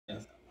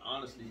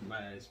honestly,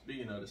 man,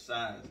 speaking of the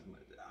size,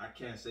 I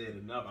can't say it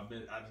enough. I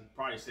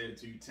probably said it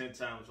to you 10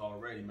 times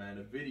already, man.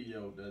 The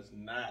video does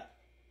not,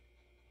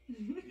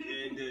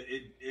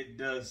 it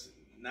does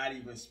not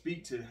even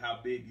speak to how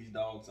big these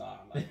dogs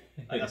are.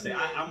 Like I said,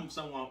 I'm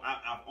someone,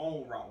 I've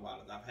owned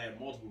Rottweilers. I've had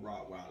multiple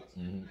Rottweilers.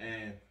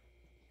 And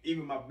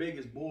even my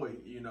biggest boy,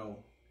 you know,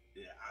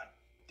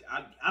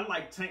 I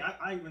like Tank.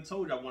 I even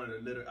told you I wanted a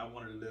litter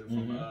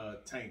from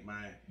Tank,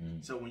 man.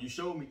 So when you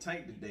showed me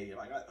Tank today,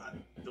 like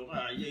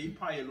yeah, he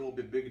probably a little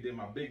bit bigger than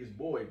my biggest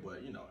boy,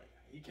 but you know,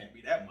 he can't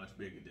be that much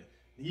bigger than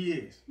he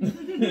is.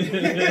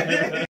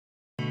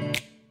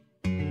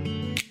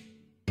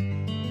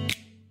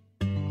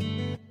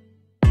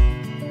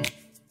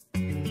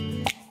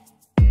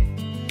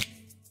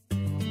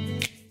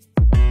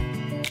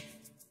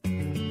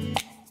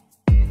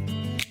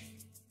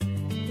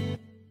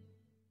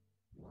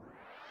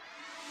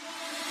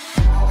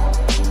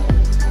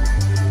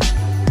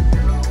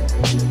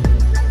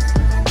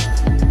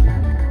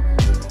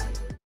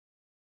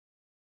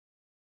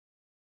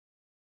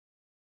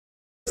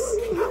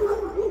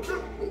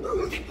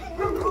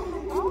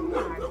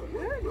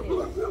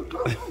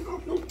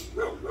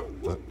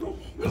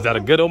 Is that a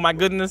good oh my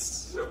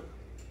goodness?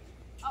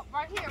 Oh,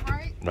 right here,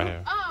 right? Right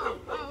here. Oh,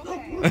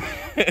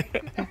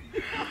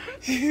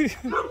 okay.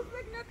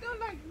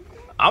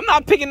 I'm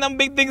not picking them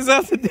big things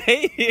up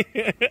today.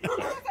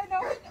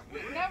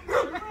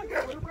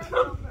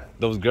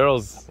 Those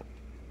girls.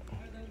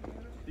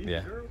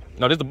 Yeah.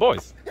 No, these are the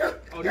boys.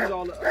 Oh, these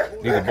all the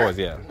boys? These are boys,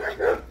 yeah.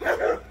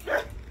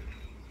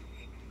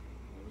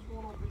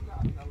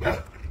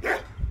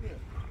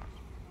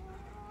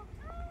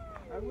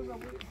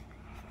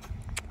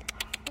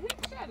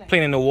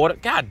 Playing in the water.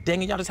 God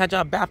dang it, y'all just had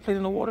y'all bath playing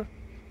in the water?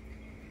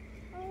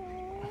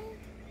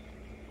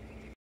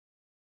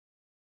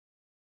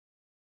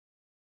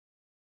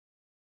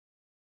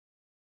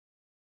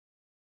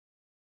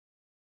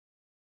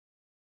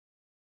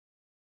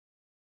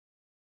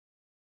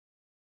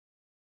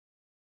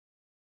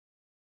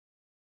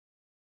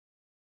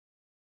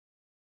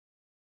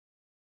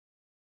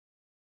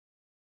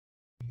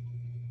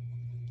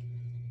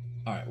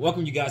 All right,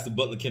 welcome you guys to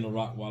Butler Kennel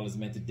Rottweilers,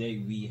 man. Today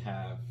we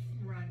have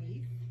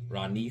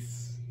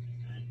Ronice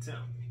and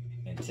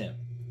Tim.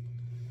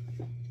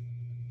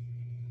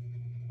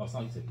 Oh,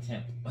 sorry, you said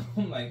Tim.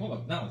 I'm like, hold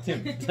up, no,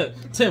 Tim.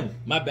 Tim,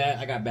 my bad.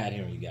 I got bad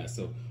hearing you guys.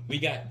 So we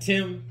got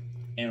Tim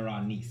and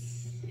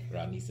Ronice.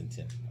 Ronice and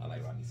Tim. I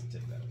like Ronice and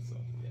Tim better. So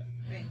yeah.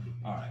 Thank you.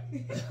 All right.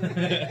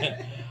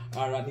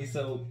 All right, Ronice.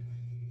 So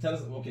tell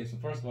us. Okay, so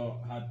first of all,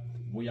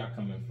 where y'all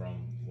coming from?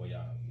 Where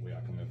y'all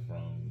coming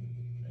from?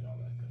 And all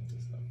that kind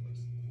of stuff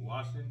first.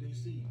 Washington,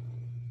 D.C.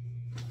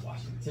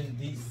 Washington,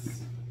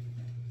 D.C.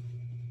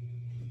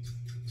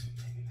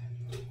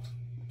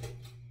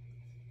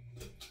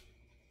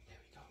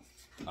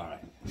 All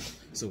right.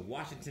 So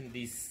Washington,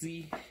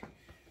 D.C.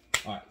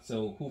 All right.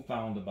 So who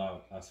found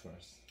about us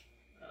first?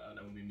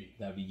 That would be me.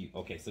 That would be you.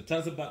 Okay. So tell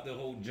us about the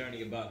whole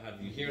journey about how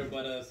did you hear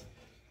about us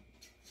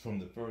from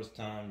the first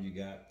time you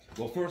got.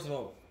 Well, first of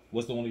all,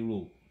 what's the only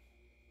rule?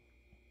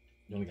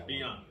 You only got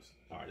be one. honest.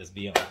 All right. Let's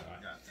be honest. All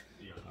right.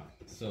 Be honest. All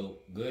right. So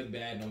good,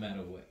 bad, no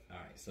matter what. All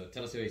right. So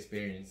tell us your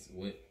experience.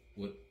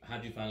 How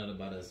did you find out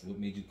about us? What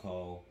made you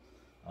call?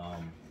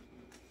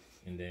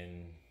 And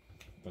then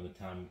from the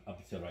time up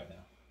until right now.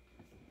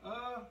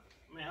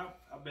 Man,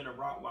 I've been a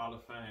Rottweiler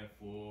fan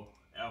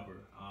forever.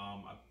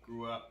 I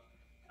grew up,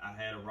 I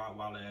had a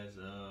Rottweiler as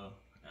a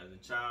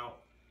child.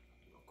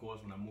 Of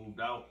course, when I moved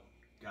out,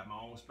 got my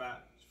own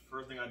spot.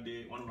 First thing I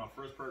did, one of my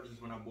first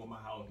purchases when I bought my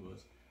house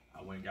was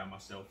I went and got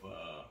myself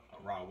a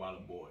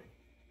Rottweiler boy.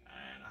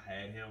 And I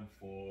had him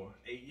for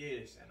 8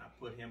 years, and I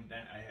put him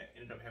down.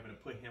 Ended up having to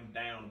put him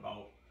down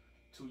about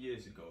 2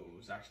 years ago. It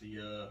was actually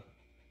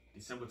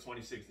December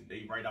 26th, the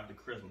day right after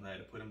Christmas. I had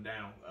to put him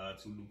down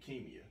to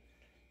leukemia.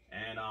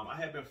 And I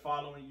had been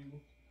following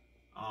you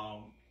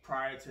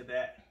prior to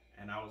that,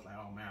 and I was like,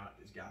 oh man,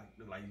 this guy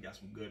looks like he got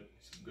some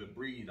good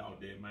breed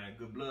out there, man,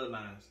 good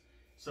bloodlines.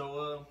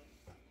 So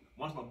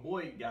once I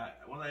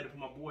had to put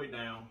my boy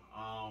down,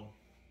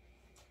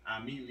 I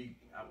immediately,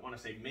 I want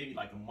to say maybe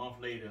like a month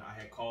later, I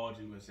had called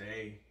you and said,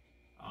 hey,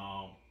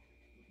 I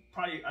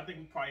think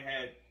we probably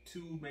had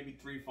 2, maybe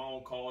 3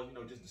 phone calls, you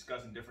know, just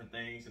discussing different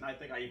things. And I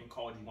think I even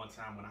called you one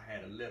time when I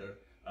had a litter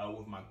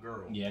with my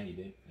girl. Yeah, you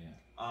did.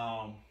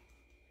 Yeah.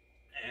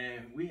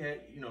 And we had,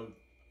 you know,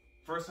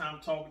 first time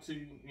talking to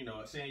you, you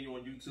know, seeing you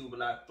on YouTube a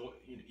lot.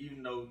 You know,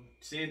 even though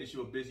seeing that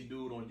you're a busy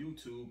dude on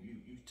YouTube,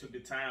 you took the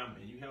time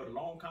and you held a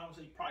long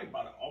conversation, probably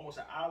about almost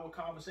an hour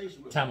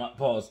conversation with me. Time out,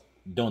 pause.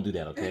 Don't do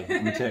that, okay?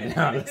 Let me tell you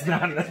now. Let's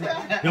not.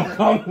 Don't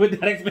come with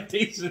that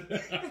expectation. Hey,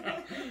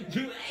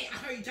 I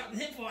heard you talking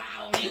to him for an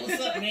hour, man.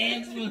 What's up,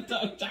 man? Just want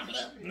to chop it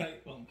up.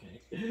 Like,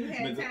 okay. You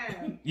had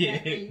time.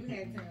 Yeah. You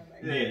had time.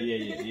 Like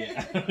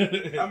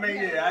Yeah. I mean,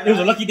 yeah. It was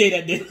a lucky day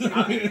that day.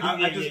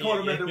 I just called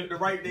him at the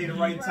right day, the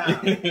right time.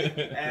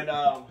 And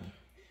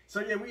so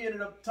yeah, we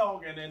ended up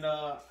talking, and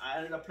I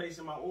ended up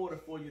placing my order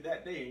for you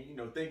that day. And, you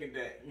know, thinking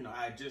that, you know,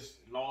 I had just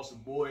lost a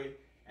boy,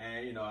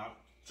 and you know,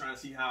 trying to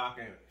see how I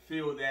can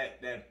fill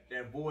that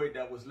void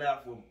that was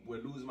left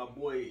with losing my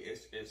boy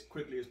as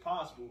quickly as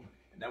possible.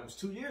 And that was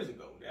 2 years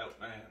ago.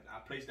 I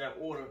placed that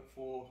order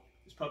for,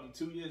 it's probably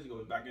 2 years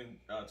ago, back in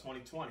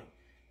 2020.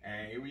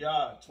 And here we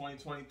are,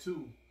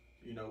 2022.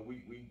 You know,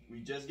 we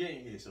just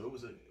getting here. So it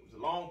was a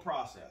long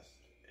process.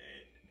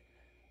 And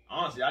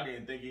honestly, I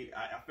didn't think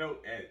I felt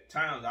at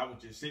times I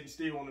was just sitting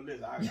still on the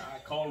list. I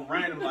called him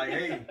random like,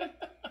 hey,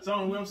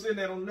 Tony, where I'm sitting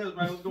at on the list,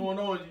 man, what's going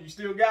on? You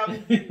still got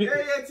me?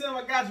 Yeah, Tim,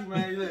 I got you,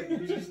 man. Look,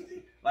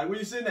 like, where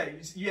you sitting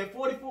at? You at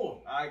 44.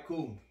 All right,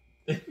 cool.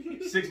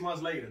 6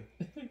 months later.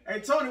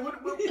 Hey, Tony, where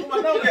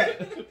my note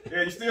at?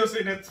 Yeah, you still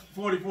sitting at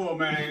 44,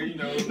 man, you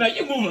know. Now,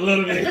 you move a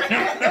little bit.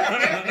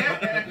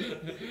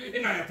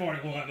 You're not at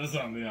 41 or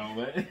something, you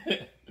know,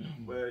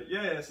 but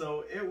yeah,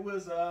 so it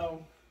was,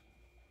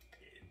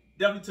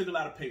 definitely took a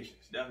lot of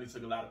patience.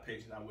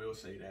 I will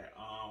say that.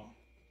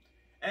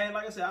 And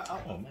like I said,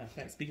 oh, matter of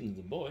fact, speaking of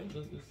the boy,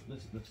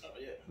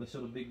 let's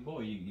show the big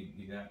boy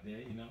you got there.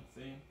 You know what I'm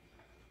saying?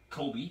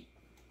 Kobe.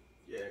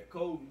 Yeah,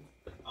 Kobe.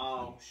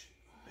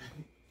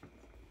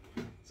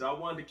 So I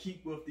wanted to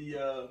keep with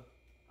the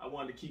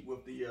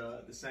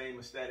same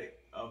aesthetic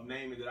of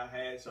naming that I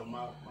had. So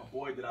my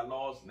boy that I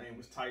lost, name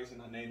was Tyson.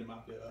 I named him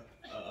after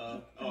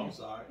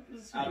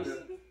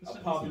after a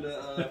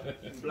popular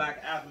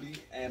black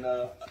athlete. And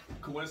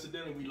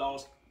coincidentally, we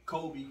lost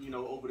Kobe. You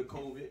know, over the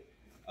COVID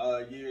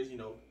years. You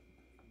know,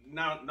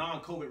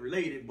 non-COVID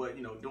related, but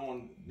you know,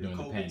 during the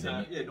COVID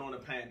time, during the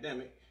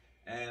pandemic.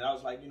 And I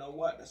was like, you know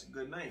what? That's a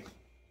good name.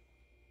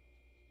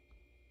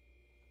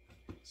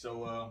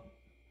 So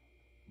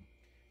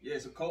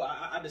so Kobe,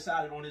 I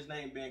decided on his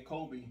name being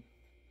Kobe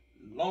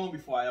long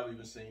before I ever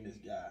even seen this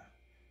guy.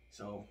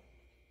 So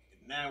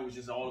now it was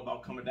just all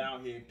about coming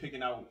down here and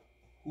picking out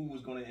who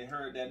was going to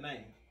inherit that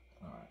name.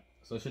 All right.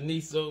 So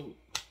Shanice,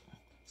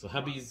 so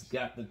hubby's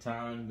got the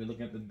time, been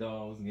looking at the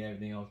dogs and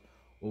everything else.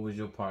 What was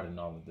your part in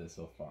all of this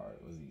so far?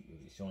 Was he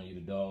showing you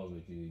the dogs?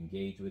 Would you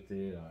engage with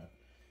it, or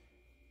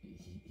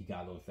he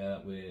got a little fed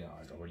up with it,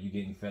 or were you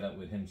getting fed up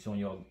with him showing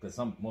you all? Because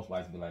most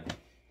wives be like,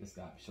 this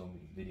guy showing me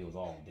the videos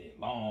all day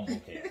long.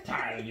 Okay, I'm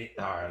tired of it.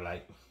 Or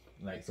like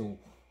so.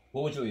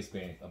 What was your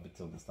experience up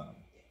until this time?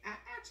 I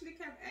actually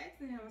kept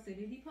asking him. I said,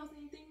 "Did he post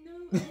anything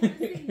new?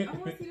 I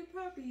want to see the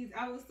puppies."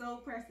 I was so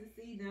pressed to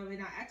see them,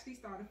 and I actually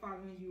started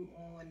following you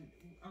on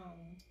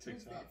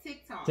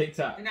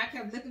TikTok. And I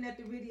kept looking at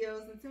the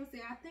videos, and Tim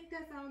said, "I think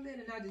that's all it."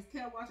 And I just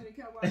kept watching.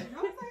 And I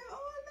was like,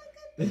 "Oh, look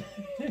at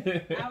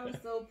this!" I was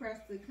so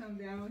pressed to come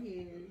down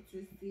here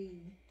to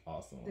see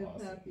the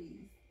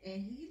puppies,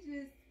 and he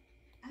just.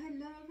 I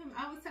love him.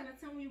 I was telling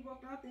Tim when he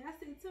walked out there, I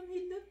said, Tim,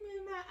 he looked me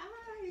in my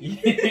eyes.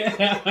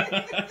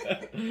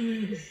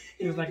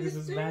 He was like, this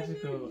is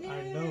magical. Yeah,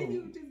 I know. He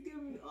was just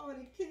giving me all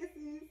the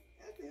kisses.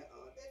 I said,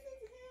 oh, this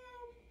is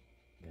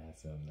him.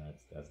 That's him.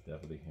 That's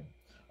definitely him.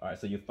 All right,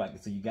 so you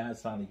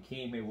guys finally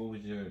came here. What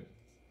was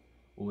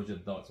your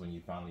thoughts when you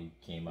finally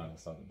came out and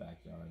saw the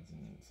backyards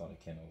and saw the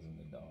kennels and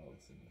the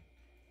dogs?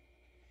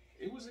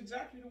 It was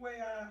exactly the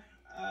way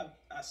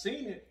I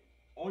seen it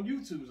on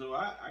YouTube, so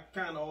I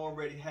kind of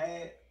already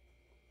had.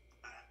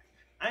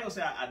 I ain't gonna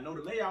say I know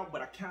the layout,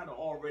 but I kind of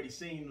already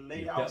seen the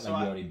layout. You felt so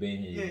like you already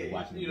been here, you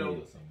watching the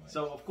video so much.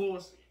 So of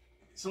course,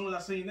 as soon as I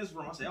seen this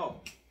room, I said,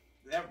 "Oh,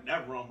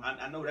 that room.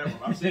 I know that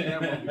room. I've seen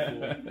that room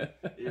before."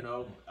 You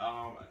know,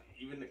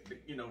 even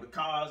the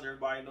cars.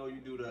 Everybody know you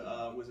do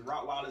the was it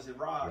Rottweilers and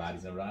Rods?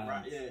 Roddies and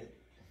Rods. Yeah.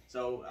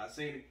 So I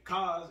seen the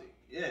cars.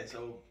 Yeah.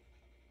 So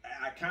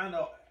I kind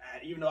of.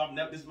 Even though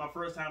this is my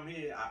first time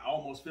here, I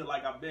almost feel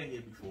like I've been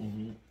here before.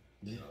 Mm-hmm.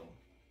 Yeah. So,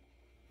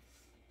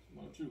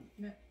 what about you?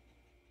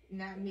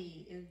 Not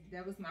me.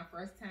 That was my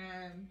first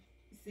time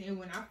seeing.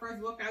 When I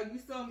first walked out, you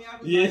saw me. I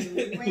was like,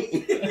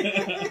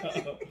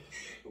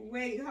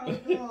 wait,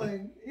 hold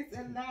on. It's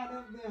a lot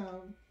of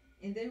them,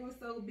 and they were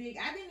so big.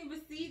 I didn't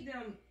even see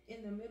them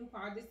in the middle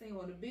part. I just seen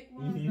all the big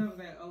ones. Mm-hmm. And I was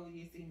like, oh,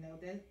 you see, no,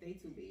 they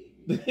too big.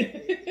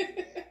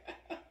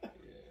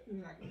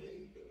 I'm not gonna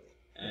really do it.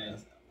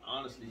 And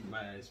honestly,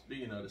 man,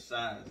 speaking of the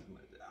size,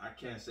 I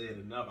can't say it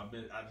enough. I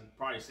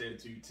probably said it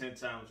to you 10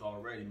 times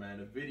already, man.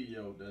 The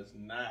video does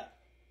not.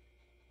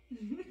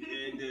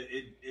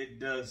 It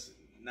does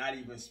not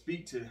even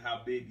speak to how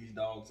big these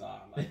dogs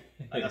are.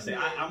 Like I said,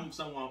 I'm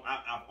someone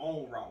I've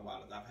owned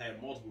Rottweilers. I've had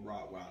multiple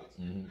Rottweilers,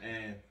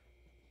 and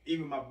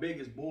even my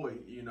biggest boy,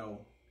 you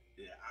know,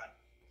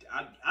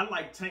 I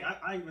like Tank.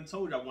 I even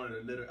told you I wanted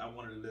a litter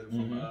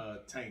from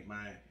Tank,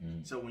 man.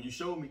 So when you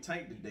showed me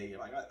Tank today,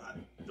 like I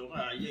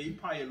he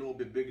probably a little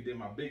bit bigger than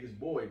my biggest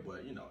boy,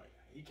 but you know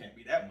he can't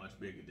be that much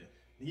bigger than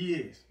he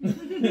is.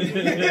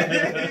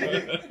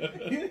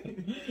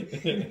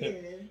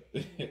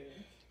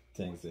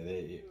 Tank said,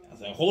 "Hey," I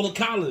said, "Hold the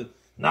collar."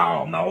 No,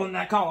 I'm not holding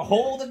that collar.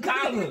 Hold the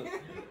collar.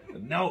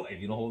 No,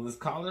 if you don't hold this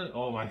collar,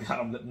 oh my God,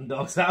 I'm letting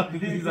dogs out.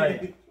 He's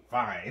like.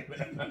 Fine.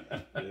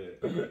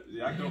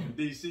 Yeah, I come from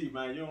DC,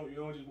 man. You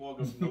don't just walk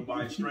up to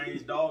nobody's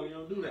strange dog. You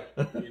don't do that.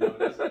 You know,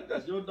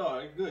 that's your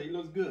dog. It's good. He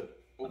looks good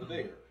over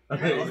there. You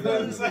know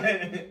what I'm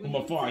saying? From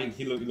afar,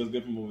 he looks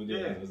good from over there.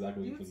 Yeah. That's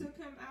exactly what you took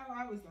him out.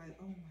 I was like,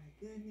 oh my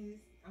goodness.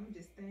 I'm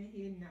just staying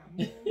here and not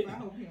move. I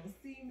hope he don't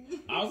see me.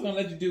 I was gonna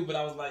let you do, but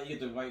I was like, you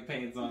get the white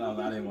pants on.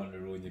 I didn't want to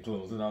ruin your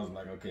clothes, and I was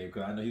like, okay,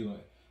 because I know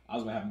I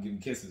was gonna have him give him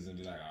kisses and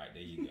be like, all right,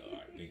 there you go, all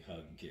right, big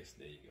hug and kiss,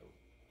 there you go.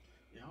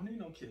 Yeah, I don't need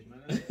no kiss,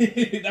 man.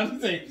 That's what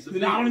I'm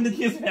saying. I don't need the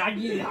kiss, man. I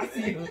get it. I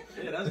see him.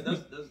 Yeah,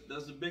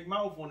 that's a big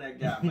mouth on that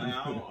guy, man.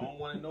 I don't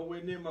want it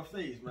nowhere near my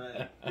face,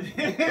 man.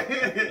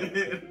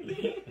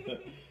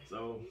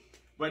 So,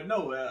 but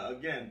no,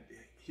 again,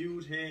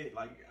 huge head.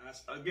 Like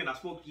I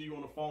spoke to you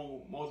on the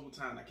phone multiple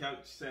times. I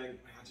kept saying,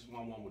 man, I just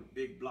want one with a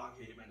big block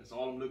head, man. That's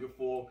all I'm looking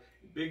for.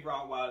 Big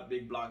Rottweiler,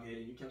 big block head.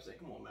 You kept saying,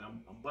 come on, man.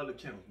 I'm Butler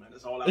Kennels, man.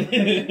 That's all I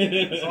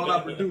produce. That's all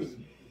I produce.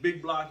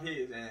 Big block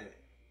heads. And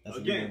that's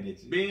again,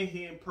 being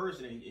here in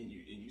person and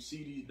you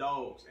see these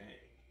dogs and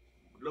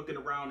looking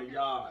around the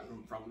yard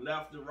from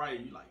left to right,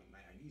 you like,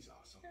 man, these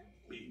are some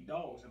big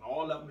dogs, and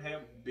all of them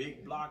have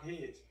big block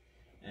heads.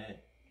 And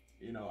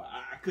you know,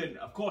 I couldn't.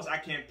 Of course, I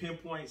can't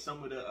pinpoint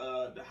some of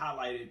the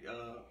highlighted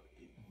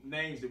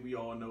names that we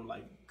all know,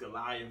 like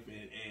Goliath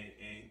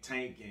and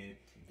Tank and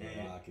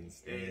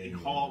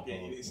Hawk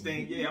and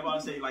Sting. Yeah, I'm about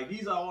to say, like,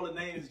 these are all the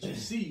names that you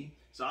see.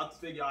 So I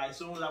figure, all right, as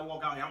soon as I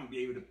walk out here, I'm gonna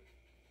be able to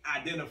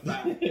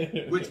identify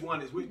which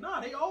one is which. Nah,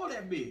 they all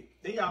that big.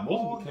 They are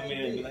all that big.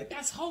 And be like,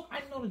 that's Hulk.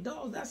 I know the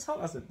dogs. That's Hulk.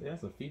 I said,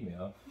 that's a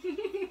female.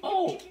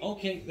 Oh,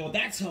 okay. No,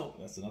 that's Hulk.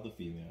 That's another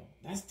female.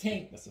 That's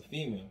Tank. That's a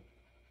female.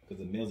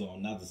 Because the males are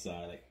on the other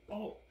side. Like,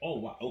 oh,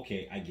 wow.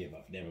 Okay, I give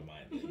up. Never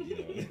mind. You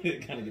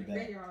know, kind of get that.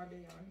 They are.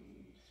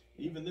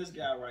 Even this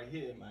guy right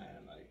here,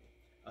 man. Like,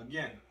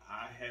 again,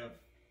 I have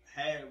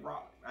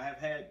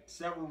had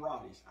several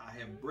Rotties. I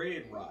have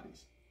bred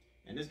Rotties,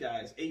 and this guy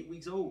is 8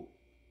 weeks old.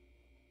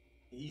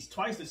 He's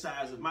twice the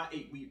size of my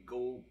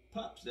 8-week-old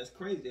pups. That's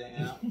crazy.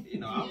 And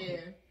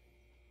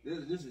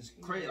this is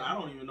crazy. I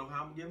don't even know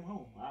how I'm gonna get him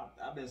home.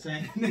 I've been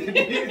saying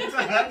the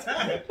entire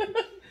time.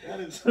 That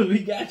is, we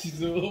got you.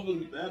 So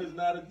hopefully that is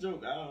not a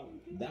joke.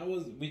 That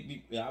was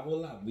I will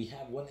lie. We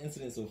have one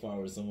incident so far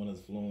where someone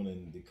has flown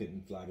and they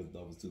couldn't fly because the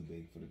dog was too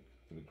big for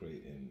the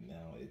crate, and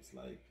now it's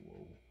like,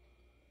 whoa,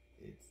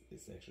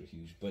 it's extra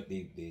huge. But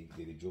they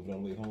drove it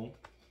all the way home.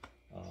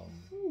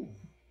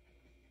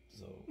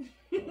 So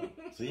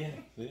yeah.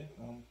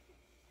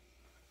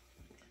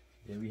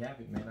 There we have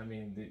it, man. I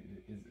mean,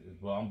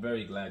 well, I'm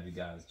very glad you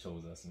guys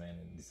chose us, man,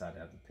 and decided to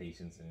have the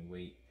patience and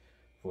wait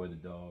for the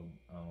dog.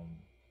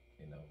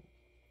 You know,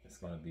 it's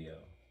gonna be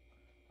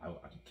I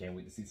can't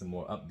wait to see some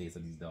more updates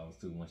of these dogs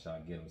too once y'all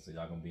get them. So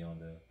y'all gonna be on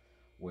the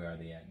Where Are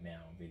They At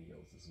Now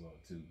videos as well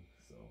too.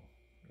 So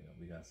you know,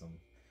 we got some.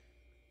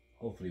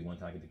 Hopefully, one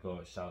time I get to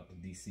go shout out to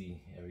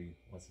DC every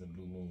once in a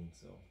blue moon.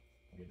 So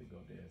I get to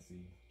go there and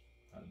see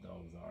how the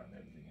dogs are and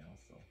everything else.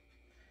 So.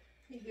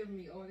 He giving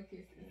me all the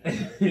kisses.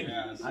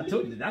 Yeah, I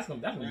told you that's gonna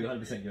be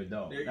 100% your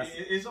dog.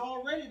 It's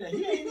already that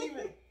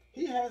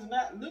he has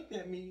not looked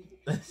at me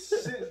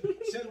since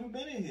we've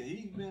been in here.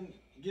 He's been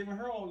giving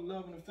her all the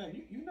love and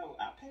affection. You know,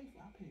 I pay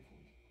for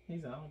you.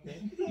 He's like,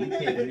 okay. You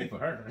paid for me for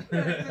her.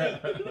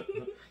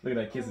 Look at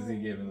that kisses he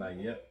giving. Like,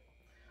 yep.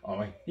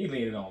 Oh, he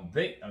laid it on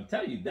big. I'm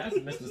telling you, that's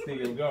Mr.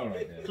 Steel going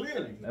right there.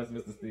 Clearly, that's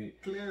Mr. Steel.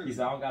 Clearly, he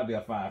said, I don't gotta be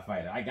a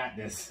firefighter. I got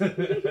this.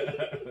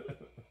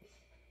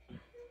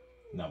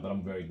 No, but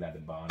I'm very glad the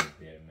bond is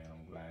there, man.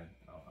 I'm glad.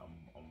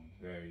 I'm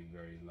very,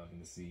 very loving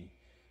to see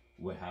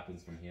what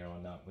happens from here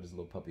on out with this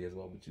little puppy as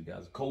well with you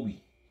guys.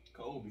 Kobe.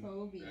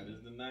 That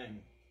is the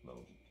name.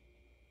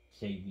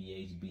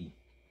 KVHB.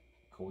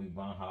 Kobe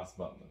Von Haas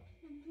Butler.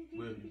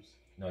 Williams.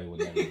 No, he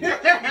wasn't. He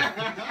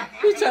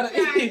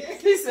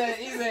said,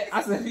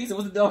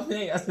 what's the dog's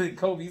name? I said,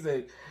 Kobe. He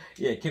said,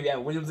 yeah, can we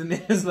have Williams in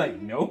there? It's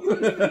like, no.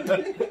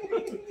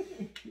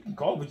 You can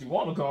call him what you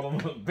want to call him.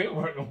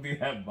 Paperwork gonna be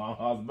that Von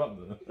Haas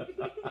Butler.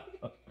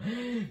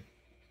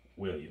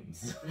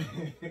 Williams.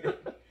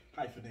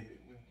 Hyphenated.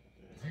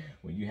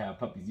 When you have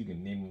puppies, you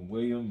can name them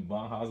William,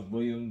 Von Haas,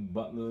 William,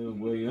 Butler,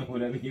 William,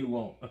 whatever you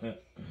want.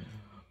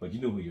 But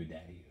you know who your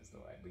daddy is, though,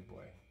 right, big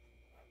boy?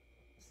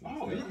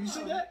 You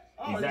see that?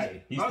 Oh,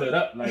 exactly. He stood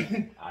up like,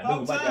 I know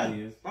who my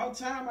daddy is. About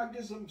time I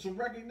get some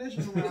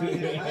recognition around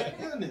here. My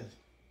goodness.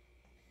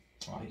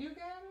 You got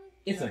him?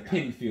 It's a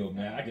pity feel,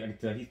 man. I can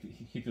tell he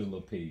feels a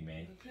little pity,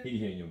 man. He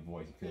hearing your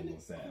voice, he feels a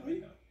little sad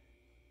right now.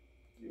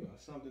 You are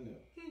something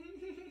else.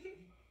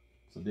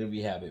 So there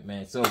we have it,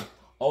 man. So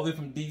all the way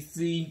from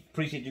DC,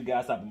 appreciate you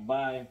guys stopping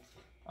by.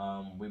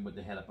 We're about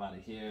to head up out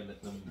of here.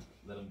 Let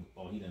them.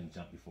 Oh, he didn't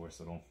jump before,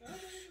 so don't.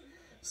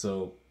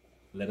 So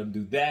let them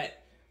do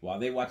that while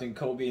they're watching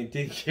Kobe and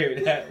take care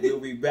of that. We'll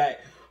be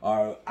back.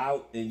 Are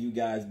out, and you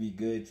guys be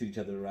good, treat each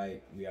other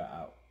right. We are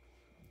out.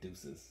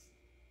 Deuces.